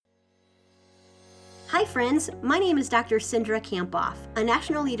Hi friends, my name is Dr. Cindra Kampoff, a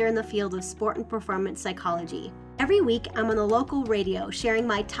national leader in the field of sport and performance psychology. Every week, I'm on the local radio sharing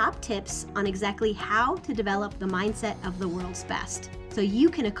my top tips on exactly how to develop the mindset of the world's best, so you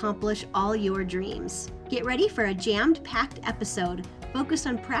can accomplish all your dreams. Get ready for a jammed-packed episode focused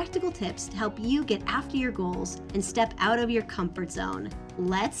on practical tips to help you get after your goals and step out of your comfort zone.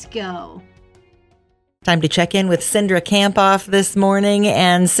 Let's go. Time to check in with Cindra Kampoff this morning.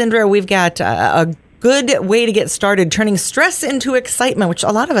 And Cindra, we've got a good way to get started, turning stress into excitement, which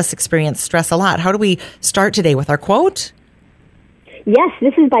a lot of us experience stress a lot. How do we start today with our quote? Yes,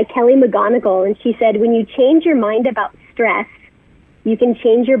 this is by Kelly McGonigal, and she said, when you change your mind about stress, you can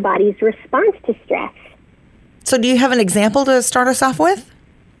change your body's response to stress. So do you have an example to start us off with?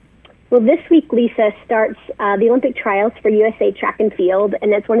 Well, this week, Lisa starts the Olympic trials for USA Track and Field,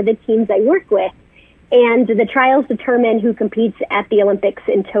 and that's one of the teams I work with. And the trials determine who competes at the Olympics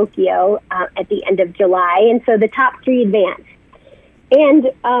in Tokyo at the end of July. And so the top three advance.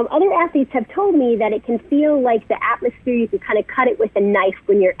 And other athletes have told me that it can feel like the atmosphere, you can kind of cut it with a knife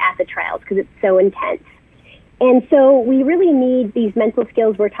when you're at the trials because it's so intense. And so we really need these mental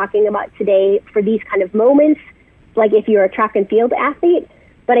skills we're talking about today for these kind of moments, like if you're a track and field athlete.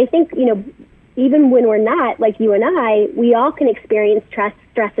 But I think, even when we're not, like you and I, we all can experience stress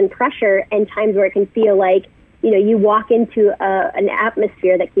and pressure and times where it can feel like, you walk into an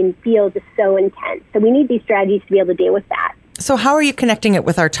atmosphere that can feel just so intense. So we need these strategies to be able to deal with that. So how are you connecting it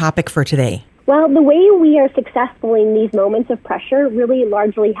with our topic for today? Well, the way we are successful in these moments of pressure really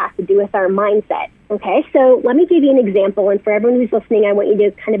largely has to do with our mindset. Okay, so let me give you an example. And for everyone who's listening, I want you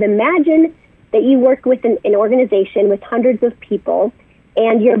to kind of imagine that you work with an organization with hundreds of people,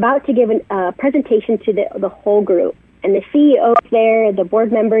 and you're about to give a presentation to the whole group. And the CEO is there, the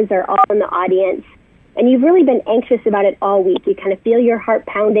board members are all in the audience, and you've really been anxious about it all week. You kind of feel your heart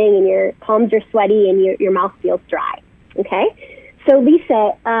pounding and your palms are sweaty and your mouth feels dry, okay? So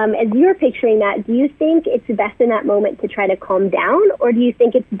Lisa, as you're picturing that, do you think it's best in that moment to try to calm down, or do you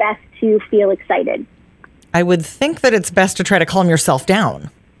think it's best to feel excited? I would think that it's best to try to calm yourself down.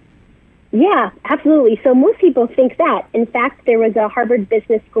 Yeah, absolutely. So most people think that. In fact, there was a Harvard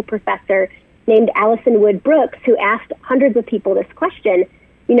Business School professor named Alison Wood Brooks who asked hundreds of people this question,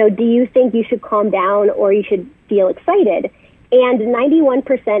 do you think you should calm down or you should feel excited? And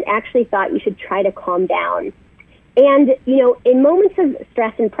 91% actually thought you should try to calm down. And, in moments of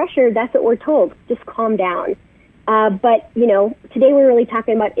stress and pressure, that's what we're told, just calm down. But today we're really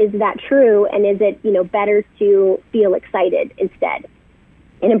talking about, is that true? And is it, better to feel excited instead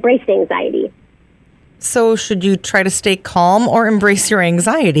and embrace the anxiety? So should you try to stay calm or embrace your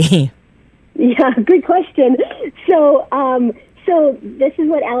anxiety? Yeah, good question. So this is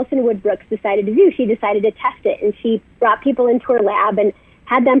what Alison Wood Brooks decided to do. She decided to test it, and she brought people into her lab and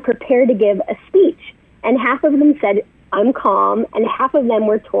had them prepare to give a speech. And half of them said, I'm calm, and half of them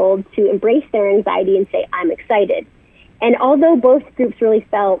were told to embrace their anxiety and say, I'm excited. And although both groups really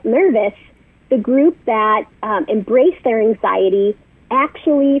felt nervous, the group that embraced their anxiety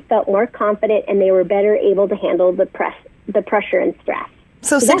actually felt more confident, and they were better able to handle the pressure and stress.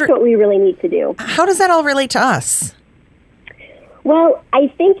 So that's what we really need to do. How does that all relate to us? Well, I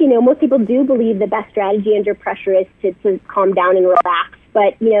think, most people do believe the best strategy under pressure is to calm down and relax.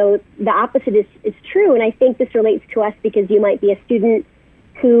 But, the opposite is true. And I think this relates to us because you might be a student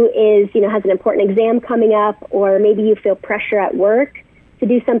who is, has an important exam coming up, or maybe you feel pressure at work to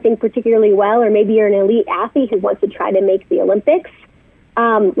do something particularly well, or maybe you're an elite athlete who wants to try to make the Olympics.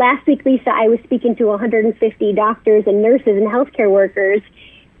 Last week, Lisa, I was speaking to 150 doctors and nurses and healthcare workers,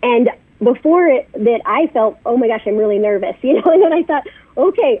 and before that I felt, oh my gosh, I'm really nervous, and then I thought,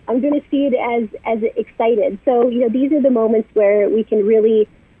 okay, I'm going to see it as excited. So, these are the moments where we can really,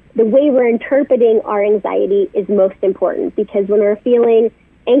 the way we're interpreting our anxiety is most important, because when we're feeling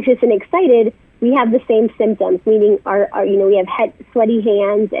anxious and excited, we have the same symptoms, meaning our we have sweaty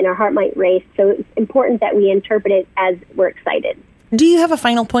hands and our heart might race. So it's important that we interpret it as we're excited. Do you have a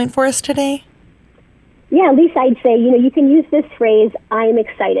final point for us today? Yeah, Lisa, I'd say, you can use this phrase, I'm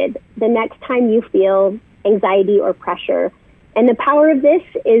excited, the next time you feel anxiety or pressure. And the power of this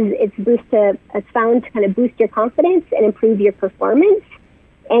is it's found to kind of boost your confidence and improve your performance.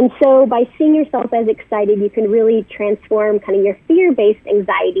 And so by seeing yourself as excited, you can really transform kind of your fear-based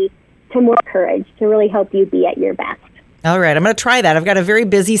anxiety to more courage to really help you be at your best. All right, I'm going to try that. I've got a very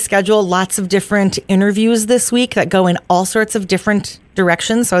busy schedule, lots of different interviews this week that go in all sorts of different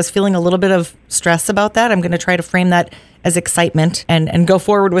directions. So I was feeling a little bit of stress about that. I'm going to try to frame that as excitement and go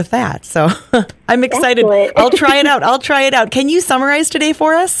forward with that. So I'm excited. Excellent. I'll try it out. Can you summarize today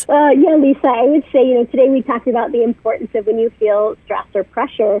for us? Yeah, Lisa, I would say, today we talked about the importance of when you feel stress or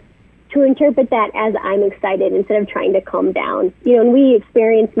pressure to interpret that as I'm excited instead of trying to calm down. And we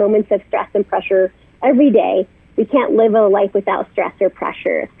experience moments of stress and pressure every day. We can't live a life without stress or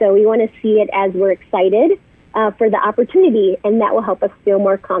pressure. So we want to see it as we're excited for the opportunity, and that will help us feel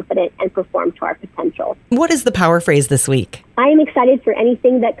more confident and perform to our potential. What is the power phrase this week? I am excited for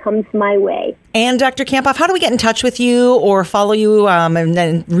anything that comes my way. And Dr. Kamphoff, how do we get in touch with you or follow you and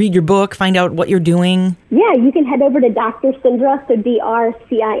then read your book, find out what you're doing? Yeah, you can head over to Dr. Cindra, so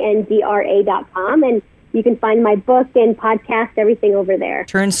drcindra.com, and you can find my book and podcast, everything over there.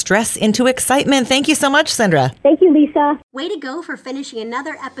 Turn stress into excitement. Thank you so much, Cindra. Thank you, Lisa. Way to go for finishing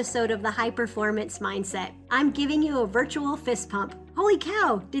another episode of the High Performance Mindset. I'm giving you a virtual fist pump. Holy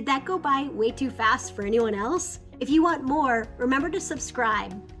cow, did that go by way too fast for anyone else? If you want more, remember to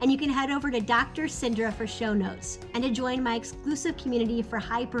subscribe, and you can head over to Dr. Cindra for show notes and to join my exclusive community for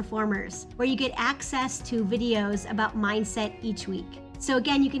high performers, where you get access to videos about mindset each week. So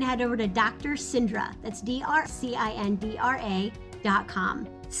again, you can head over to Dr. Cindra, that's drcindra.com.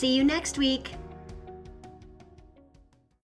 See you next week.